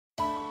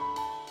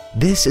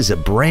This is a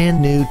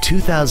brand new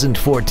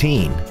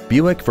 2014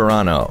 Buick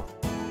Verano.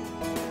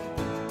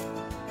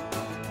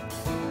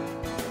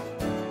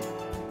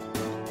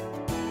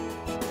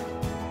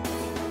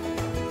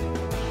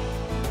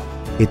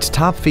 Its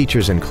top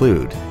features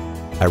include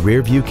a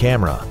rear-view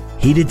camera,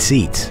 heated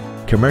seats,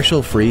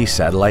 commercial-free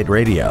satellite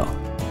radio,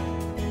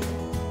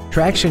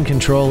 traction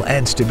control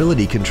and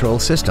stability control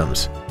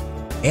systems,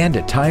 and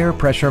a tire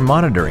pressure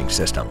monitoring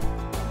system.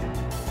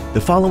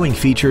 The following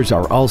features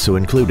are also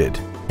included: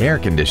 air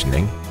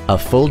conditioning, a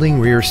folding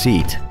rear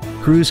seat,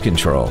 cruise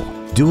control,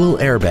 dual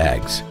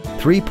airbags,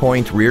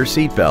 3-point rear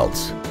seat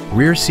belts,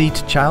 rear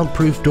seat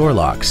child-proof door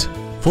locks,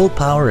 full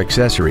power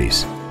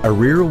accessories, a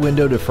rear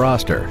window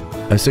defroster,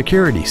 a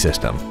security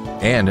system,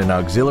 and an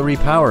auxiliary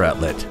power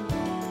outlet.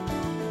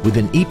 With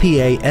an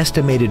EPA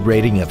estimated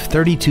rating of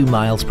 32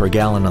 miles per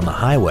gallon on the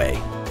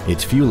highway,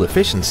 its fuel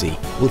efficiency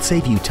will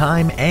save you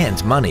time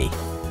and money.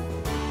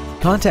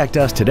 Contact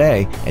us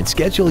today and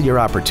schedule your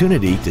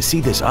opportunity to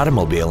see this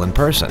automobile in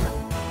person.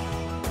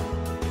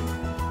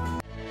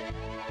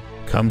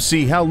 Come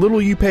see how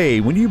little you pay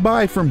when you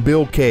buy from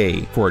Bill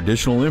K. For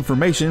additional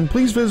information,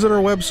 please visit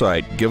our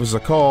website, give us a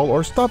call,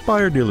 or stop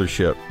by our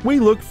dealership.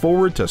 We look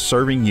forward to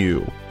serving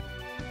you.